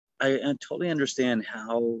I totally understand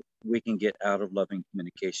how we can get out of loving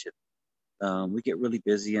communication. We get really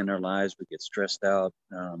busy in our lives. We get stressed out.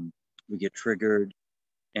 We get triggered,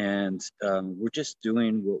 and we're just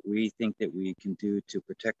doing what we think that we can do to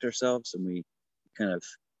protect ourselves. And we kind of,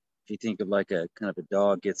 if you think of like a kind of a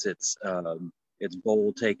dog gets its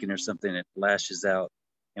bowl taken or something, it lashes out,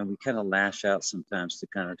 and we kind of lash out sometimes to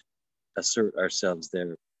kind of assert ourselves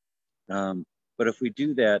there. Um, but if we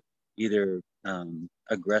do that either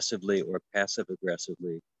aggressively or passive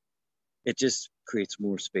aggressively, it just creates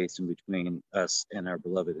more space in between us and our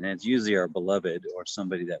beloved. And it's usually our beloved or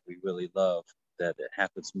somebody that we really love that it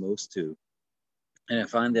happens most to. And I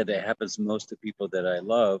find that it happens most to people that I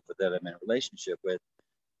love, that I'm in a relationship with,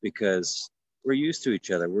 because we're used to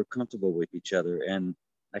each other, we're comfortable with each other. And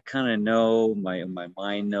I kind of know, my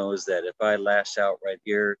mind knows that if I lash out right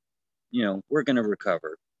here, we're going to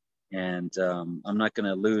recover. And I'm not going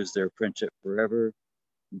to lose their friendship forever,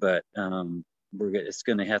 but it's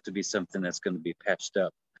going to have to be something that's going to be patched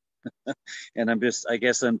up. And I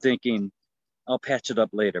guess I'm thinking I'll patch it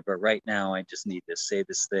up later, but right now I just need to say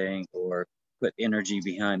this thing or put energy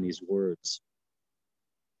behind these words.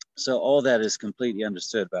 So all that is completely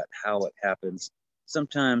understood about how it happens.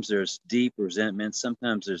 Sometimes there's deep resentment,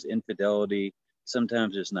 sometimes there's infidelity,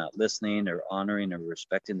 sometimes there's not listening or honoring or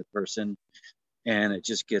respecting the person, and it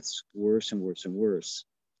just gets worse and worse and worse.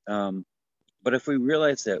 But if we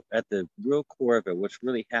realize that at the real core of it, what's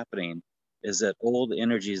really happening is that old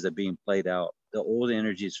energies are being played out, the old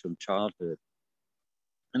energies from childhood.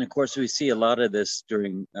 And of course, we see a lot of this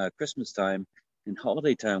during Christmas time and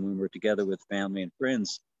holiday time when we're together with family and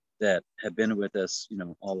friends that have been with us,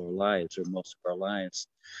 all our lives or most of our lives.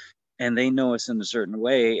 And they know us in a certain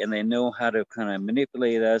way, and they know how to kind of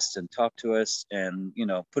manipulate us and talk to us and,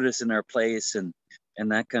 put us in our place and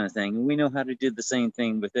that kind of thing. And we know how to do the same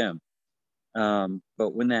thing with them.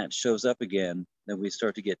 But when that shows up again, then we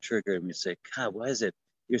start to get triggered and we say, God, why is it?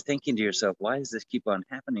 You're thinking to yourself, why does this keep on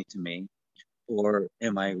happening to me? Or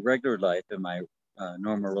in my regular life, in my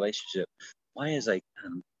normal relationship, why is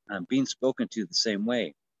I'm being spoken to the same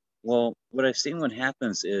way? Well, what I've seen what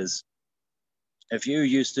happens is if you're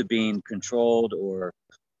used to being controlled or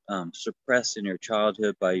suppressed in your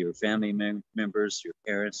childhood by your family members, your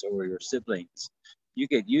parents, or your siblings, you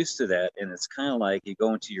get used to that. And it's kind of like you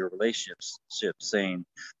go into your relationship saying,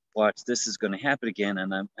 watch, this is going to happen again.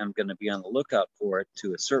 And I'm going to be on the lookout for it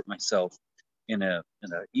to assert myself in a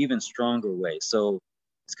even stronger way. So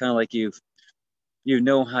it's kind of like you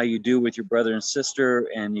know how you do with your brother and sister,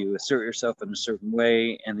 and you assert yourself in a certain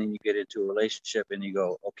way, and then you get into a relationship and you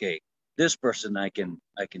go, okay, this person I can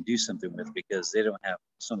do something with because they don't have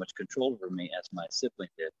so much control over me as my sibling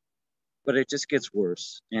did. But it just gets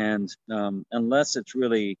worse, and unless it's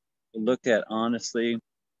really looked at honestly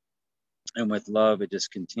and with love, it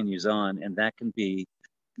just continues on, and that can be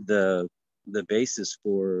the the basis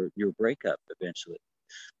for your breakup eventually.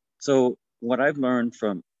 So what I've learned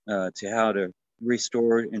from to how to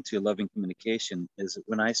restore into loving communication is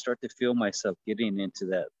when I start to feel myself getting into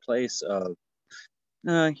that place of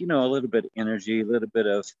a little bit of energy, a little bit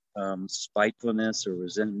of spitefulness or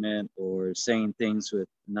resentment, or saying things with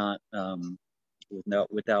not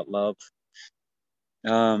without love.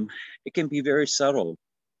 It can be very subtle.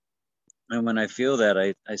 And when I feel that,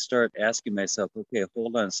 I start asking myself, okay,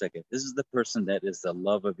 hold on a second. This is the person that is the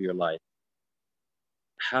love of your life.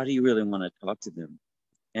 How do you really want to talk to them?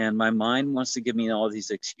 And my mind wants to give me all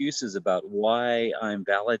these excuses about why I'm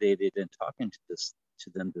validated in talking to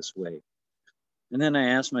them this way. And then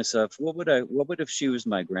I ask myself, what would if she was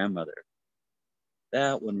my grandmother?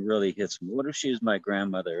 That one really hits me. What if she was my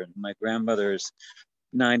grandmother? And my grandmother is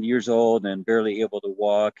 90 years old and barely able to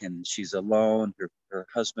walk, and she's alone. Her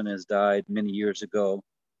husband has died many years ago.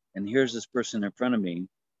 And here's this person in front of me.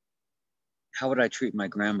 How would I treat my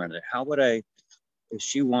grandmother? How would I, if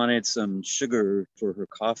she wanted some sugar for her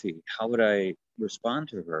coffee, how would I respond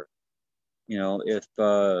to her? You know, if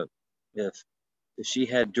if she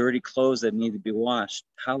had dirty clothes that need to be washed,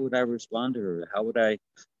 how would I respond to her? How would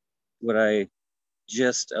I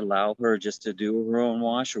just allow her just to do her own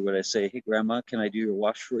wash, or would I say, hey, grandma, can I do your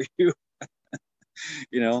wash for you?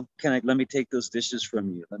 Let me take those dishes from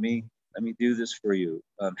you? Let me do this for you.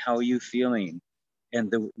 How are you feeling?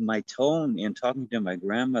 And my tone in talking to my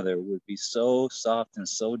grandmother would be so soft and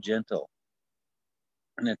so gentle.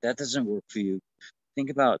 And if that doesn't work for you, think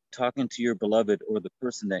about talking to your beloved or the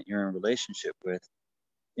person that you're in a relationship with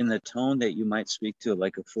in the tone that you might speak to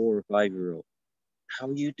like a 4 or 5-year-old. How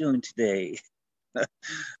are you doing today?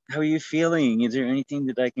 How are you feeling? Is there anything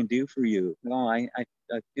that I can do for you? No, I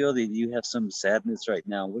feel that you have some sadness right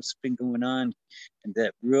now. What's been going on? And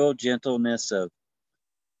that real gentleness of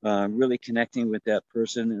really connecting with that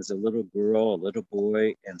person as a little girl, a little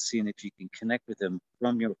boy, and seeing if you can connect with them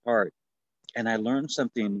from your heart. And I learned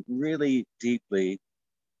something really deeply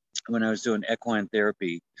when I was doing equine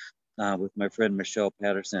therapy with my friend Michelle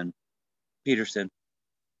Peterson,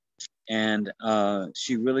 and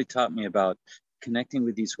she really taught me about connecting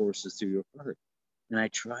with these horses through your heart. And I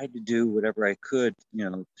tried to do whatever I could,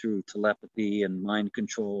 through telepathy and mind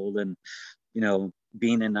control and,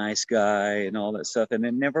 being a nice guy and all that stuff. And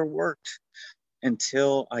it never worked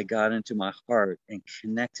until I got into my heart and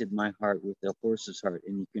connected my heart with the horse's heart.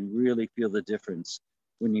 And you can really feel the difference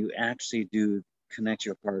when you actually do connect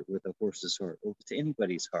your heart with a horse's heart or with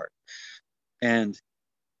anybody's heart. And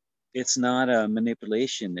it's not a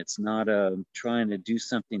manipulation. It's not a trying to do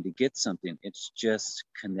something to get something. It's just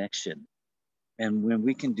connection. And when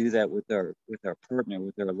we can do that with our partner,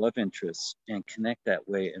 with our love interests, and connect that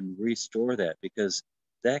way and restore that, because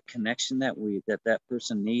that connection that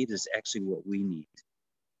person needs is actually what we need.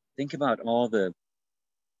 Think about all the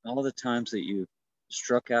times that you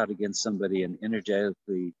struck out against somebody and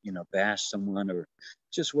energetically, bashed someone or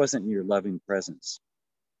just wasn't in your loving presence.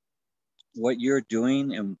 What you're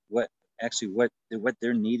doing and what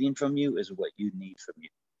they're needing from you is what you need from you.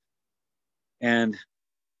 And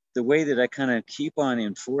the way that I kind of keep on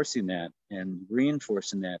enforcing that and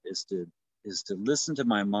reinforcing that is to listen to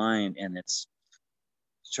my mind, and it's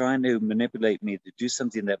trying to manipulate me to do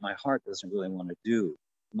something that my heart doesn't really want to do.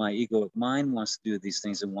 My egoic mind wants to do these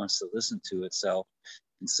things and wants to listen to itself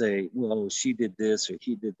and say, well, she did this or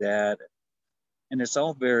he did that. And it's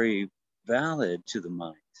all very valid to the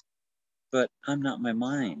mind. But I'm not my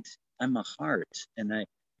mind. I'm a heart. And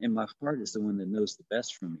my heart is the one that knows the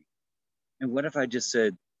best for me. And what if I just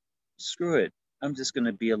said, screw it, I'm just going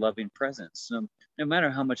to be a loving presence. No matter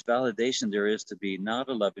how much validation there is to be not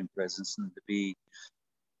a loving presence and to be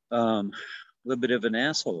a little bit of an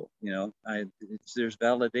asshole, there's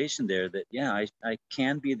validation there that, yeah, I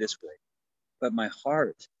can be this way. But my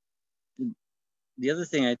heart, the other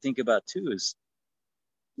thing I think about too is,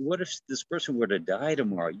 what if this person were to die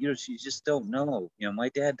tomorrow? You just don't know. My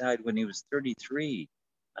dad died when he was 33.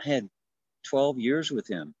 I had 12 years with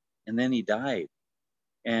him, and then he died.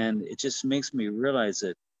 And it just makes me realize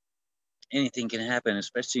that anything can happen,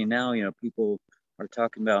 especially now, people are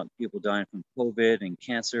talking about people dying from COVID and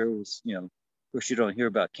cancer. Of course, you don't hear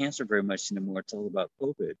about cancer very much anymore. It's all about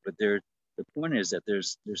COVID. But the point is that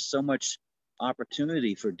there's so much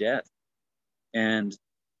opportunity for death. And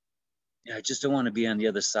I just don't want to be on the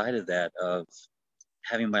other side of that, of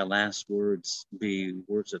having my last words be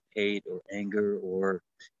words of hate or anger or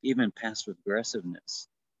even passive aggressiveness.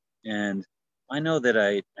 And I know that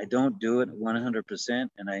I don't do it 100%,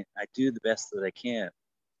 and I do the best that I can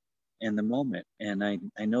in the moment. And I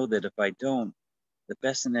know that if I don't, the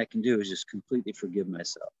best thing I can do is just completely forgive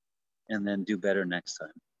myself and then do better next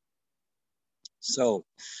time. So,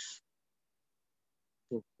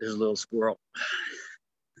 oh, there's a little squirrel.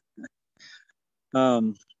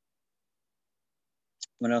 What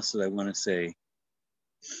else did I want to say?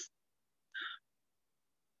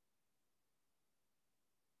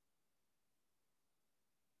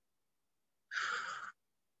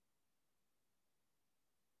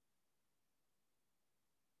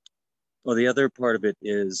 Well, the other part of it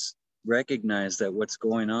is recognize that what's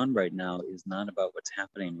going on right now is not about what's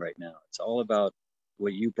happening right now. It's all about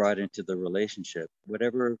what you brought into the relationship.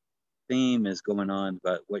 Whatever theme is going on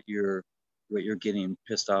about what you're getting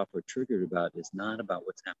pissed off or triggered about is not about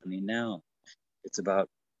what's happening now. It's about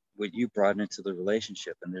what you brought into the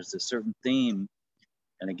relationship. And there's a certain theme.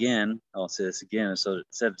 And again, I'll say this again. So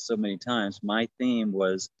said it so many times. My theme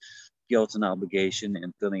was guilt and obligation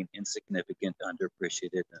and feeling insignificant,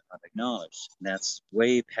 underappreciated, and unacknowledged. And that's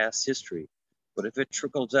way past history. But if it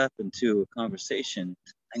trickles up into a conversation,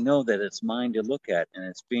 I know that it's mine to look at and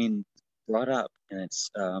it's being brought up. And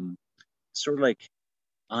it's sort of like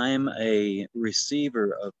I'm a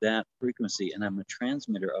receiver of that frequency and I'm a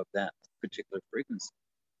transmitter of that particular frequency.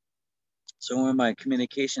 So when my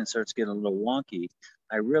communication starts getting a little wonky,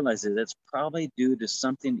 I realize that that's probably due to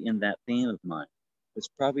something in that theme of mine. It's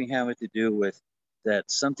probably having to do with that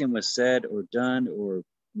something was said or done or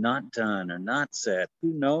not done or not said.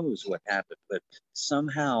 Who knows what happened? But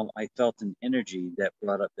somehow I felt an energy that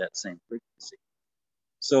brought up that same frequency.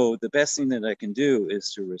 So the best thing that I can do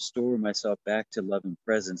is to restore myself back to love and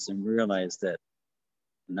presence and realize that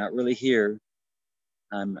I'm not really here.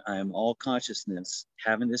 I'm all consciousness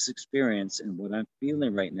having this experience, and what I'm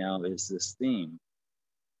feeling right now is this theme.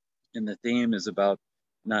 And the theme is about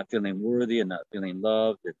not feeling worthy and not feeling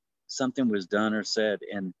loved, that something was done or said.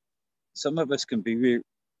 And some of us can be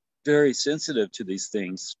very sensitive to these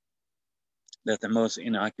things. that the most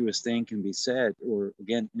innocuous thing can be said, or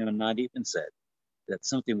again, not even said. That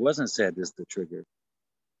something wasn't said is the trigger.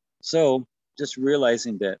 So just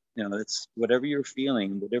realizing that, it's whatever you're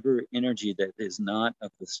feeling, whatever energy that is not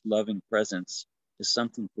of this loving presence is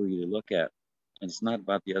something for you to look at. And it's not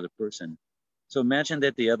about the other person. So imagine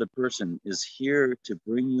that the other person is here to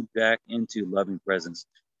bring you back into loving presence.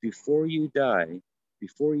 Before you die,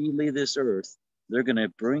 before you leave this earth, they're going to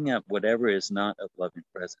bring up whatever is not of loving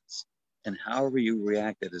presence. And however you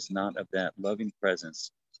react that is not of that loving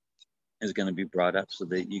presence is going to be brought up so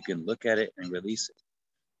that you can look at it and release it.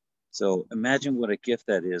 So imagine what a gift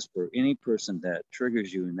that is for any person that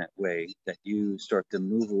triggers you in that way, that you start to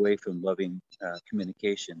move away from loving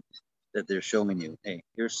communication, that they're showing you, hey,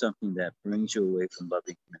 here's something that brings you away from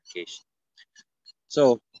loving communication.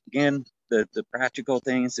 So again, the practical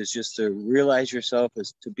things is just to realize yourself,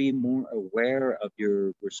 is to be more aware of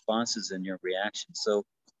your responses and your reactions. So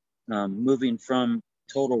moving from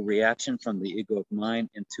total reaction from the egoic mind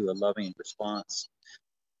into a loving response.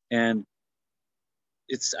 And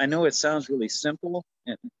I know it sounds really simple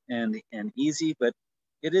and easy, but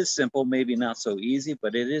it is simple, maybe not so easy,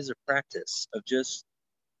 but it is a practice of just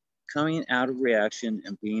coming out of reaction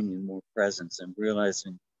and being in more presence and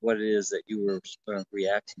realizing what it is that you were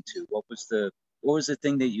reacting to. What was the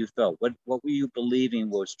thing that you felt? What were you believing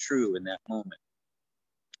was true in that moment?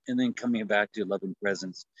 And then coming back to loving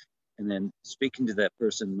presence, and then speaking to that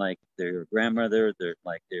person like they're your grandmother, they're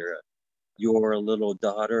like they're your little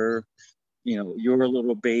daughter, you're a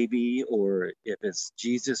little baby, or if it's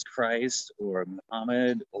Jesus Christ or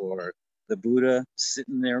Muhammad or the Buddha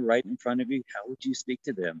sitting there right in front of you, how would you speak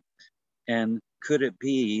to them? And could it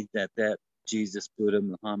be that Jesus, Buddha,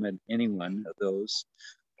 Muhammad, any one of those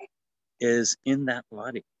is in that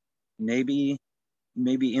body? Maybe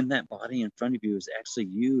in that body in front of you is actually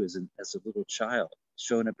you as a little child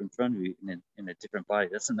showing up in front of you in a different body.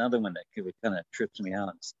 That's another one that kind of trips me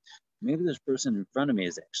out. Maybe this person in front of me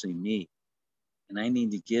is actually me, and I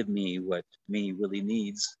need to give me what me really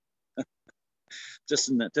needs. just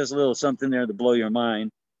a little something there to blow your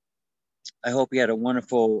mind. I hope you had a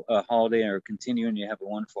wonderful holiday, or continuing to have a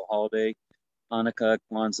wonderful holiday. Hanukkah,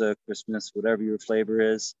 Kwanzaa, Christmas, whatever your flavor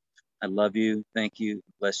is. I love you. Thank you.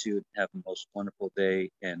 Bless you. Have a most wonderful day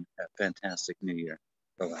and a fantastic new year.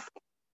 Bye-bye.